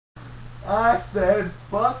I said,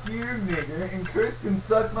 fuck you, nigger, and Chris can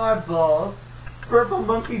suck my balls. Purple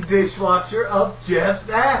monkey dishwasher up Jeff's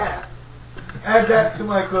ass. Add that to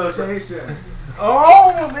my quotation.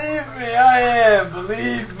 Oh, believe me, I am.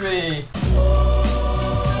 Believe me.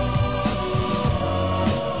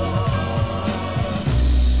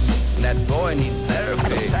 That boy needs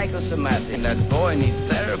therapy. Psychosomatic. That boy needs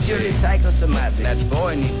therapy. Purely psychosomatic. That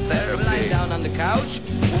boy needs therapy. Lying down on the couch.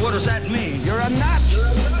 Well, what does that mean? You're a nut.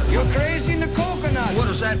 You're crazy in the coconut. What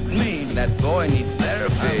does that mean? That boy needs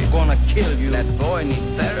therapy. I'm gonna kill you. That boy needs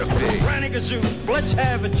therapy. Granny Gazoo, let's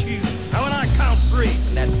have it, Chief. Now when I count 3.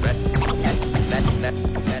 That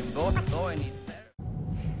boy needs therapy.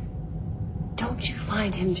 Don't you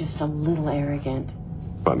find him just a little arrogant?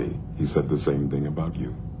 Funny, he said the same thing about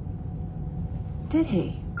you. Did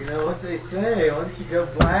he? You know what they say, once you go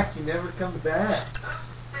black, you never come back.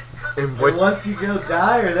 And And once you go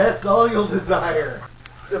Dyer, that's all you'll desire.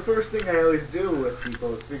 The first thing I always do with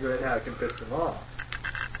people is figure out how I can piss them off.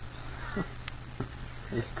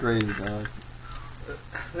 It's crazy, dog.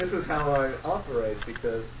 This is how I operate,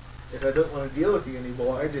 because if I don't want to deal with you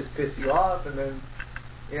anymore, I just piss you off and then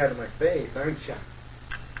you're out of my face, aren't you?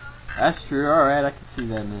 That's true. Alright, I can see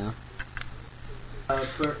that now.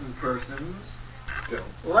 Certain persons don't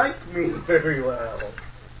like me very well.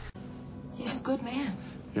 He's a good man.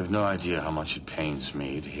 You have no idea how much it pains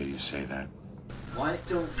me to hear you say that. Why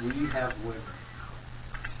don't we have women?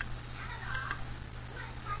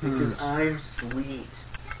 Because I'm sweet.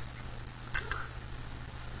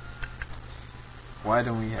 Why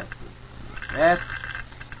don't we have to?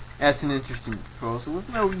 That's an interesting proposal with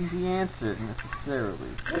no easy answer necessarily.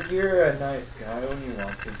 If you're a nice guy when you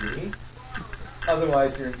want to be,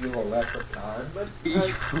 otherwise you're an evil leprechaun, but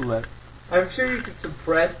I'm sure you could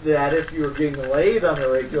suppress that if you were getting laid on a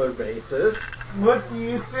regular basis. What do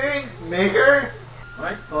you think, nigger?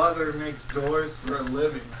 My father makes doors for a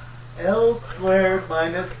living. L squared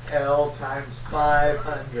minus L times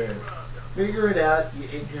 500. Figure it out, you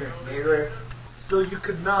ignorant nigger. So you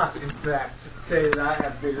could not, in fact, say that I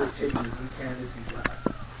have bigger titties than Candace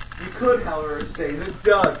does. You could, however, say that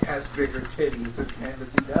Doug has bigger titties than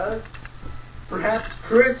Candace does. Perhaps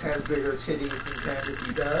Chris has bigger titties than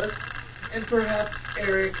Candace does. And perhaps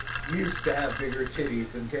Eric used to have bigger titties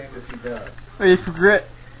than Candace does. Oh, you forget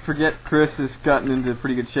Chris has gotten into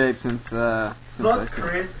pretty good shape since Fuck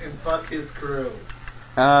Chris and fuck his crew.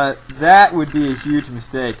 That would be a huge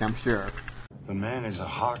mistake, I'm sure. The man is a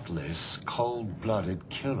heartless, cold-blooded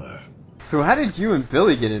killer. So how did you and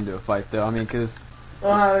Billy get into a fight, though? I mean, because...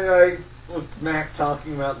 I was smack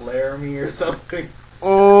talking about Laramie or something.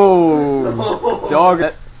 Oh! Dog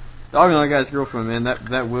on that guy's girlfriend, man.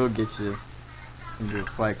 That will get you into a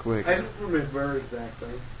fight quick. I don't remember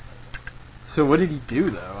exactly. So what did he do,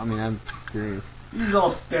 though? I mean, I'm just curious. He was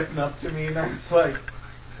all stepping up to me, and I was like,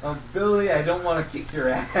 Billy, I don't want to kick your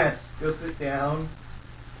ass. Go sit down.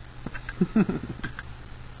 And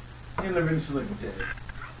eventually we did.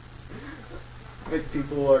 Like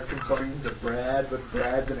people are complaining to Brad, but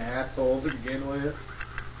Brad's an asshole to begin with.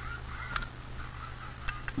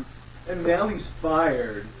 And now he's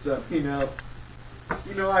fired, so, you know,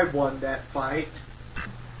 I won that fight.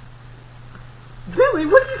 Billy,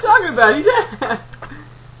 what are you talking about? He's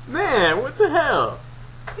man, what the hell?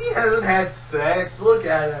 He hasn't had sex. Look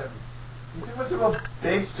at him. He's too much of a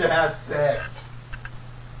bitch to have sex.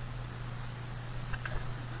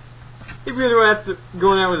 He'd been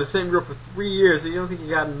going out with the same girl for 3 years, so you don't think he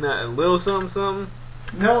got a little something?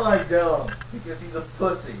 No, I don't. Because he's a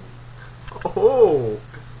pussy. Oh!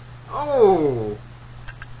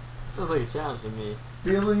 Sounds like a challenge to me.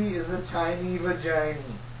 Billy is a tiny vagina.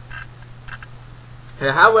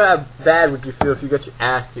 Hey, how bad would you feel if you got your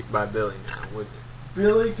ass kicked by Billy now, would you?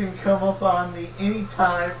 Billy can come up on me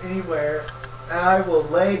anytime, anywhere, and I will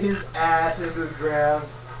lay his ass into the ground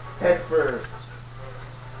head first.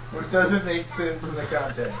 Which doesn't make sense in the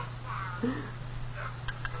context.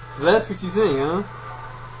 So that's what you think, huh?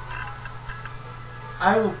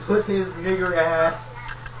 I will put his nigger ass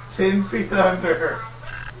 10 feet under.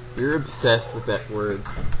 You're obsessed with that word.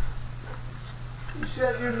 You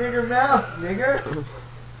shut your nigger mouth, nigger.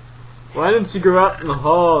 Why didn't you go out in the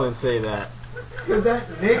hall and say that? Because that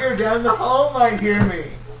nigger down the hall might hear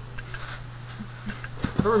me.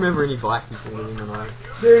 I don't remember any black people living in my life.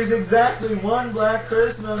 There's exactly one black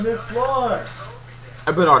person on this floor.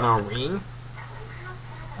 I bet on our wing.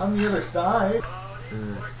 On the other side.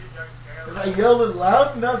 If I yelled it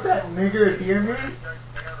loud enough, that nigger would hear me.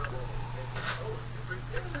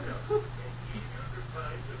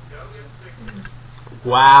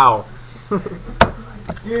 Wow.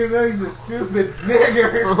 You know he's a stupid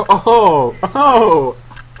nigger. Oh.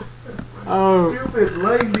 Oh. Stupid,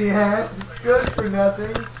 lazy ass, good for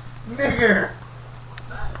nothing, nigger.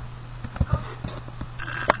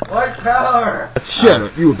 White power. Shut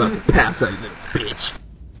up, you about to pass out, you little bitch.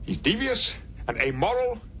 He's devious and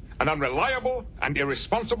amoral and unreliable and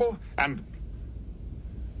irresponsible and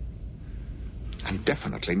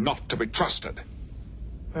definitely not to be trusted.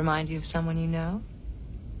 Remind you of someone you know?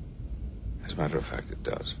 As a matter of fact, it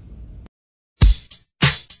does.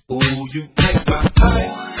 Ooh, you make my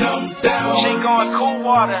eye come down. She going cool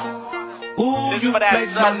water. Ooh, this for that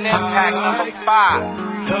sudden impact number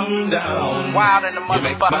 5. Come down. Wild in the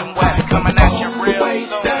motherfucking West, coming at you real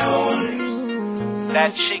soon.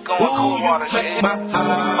 That she going cool water shit. For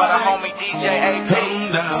the homie DJ AP.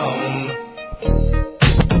 Come down.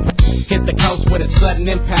 Hit the coast with a sudden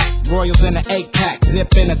impact. Royals in an 8-pack,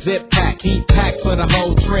 zip in a zip pack. Heat packed for the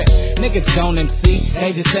whole trip. Niggas don't MC,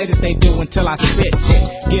 they just say that they do until I spit.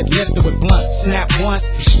 Get lifted with blunt, snap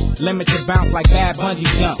once. Limit your bounce like bad bungee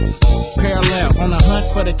jumps. Parallel on a hunt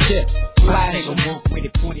for the chips. Flash. Take a walk with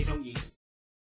it pointed on you.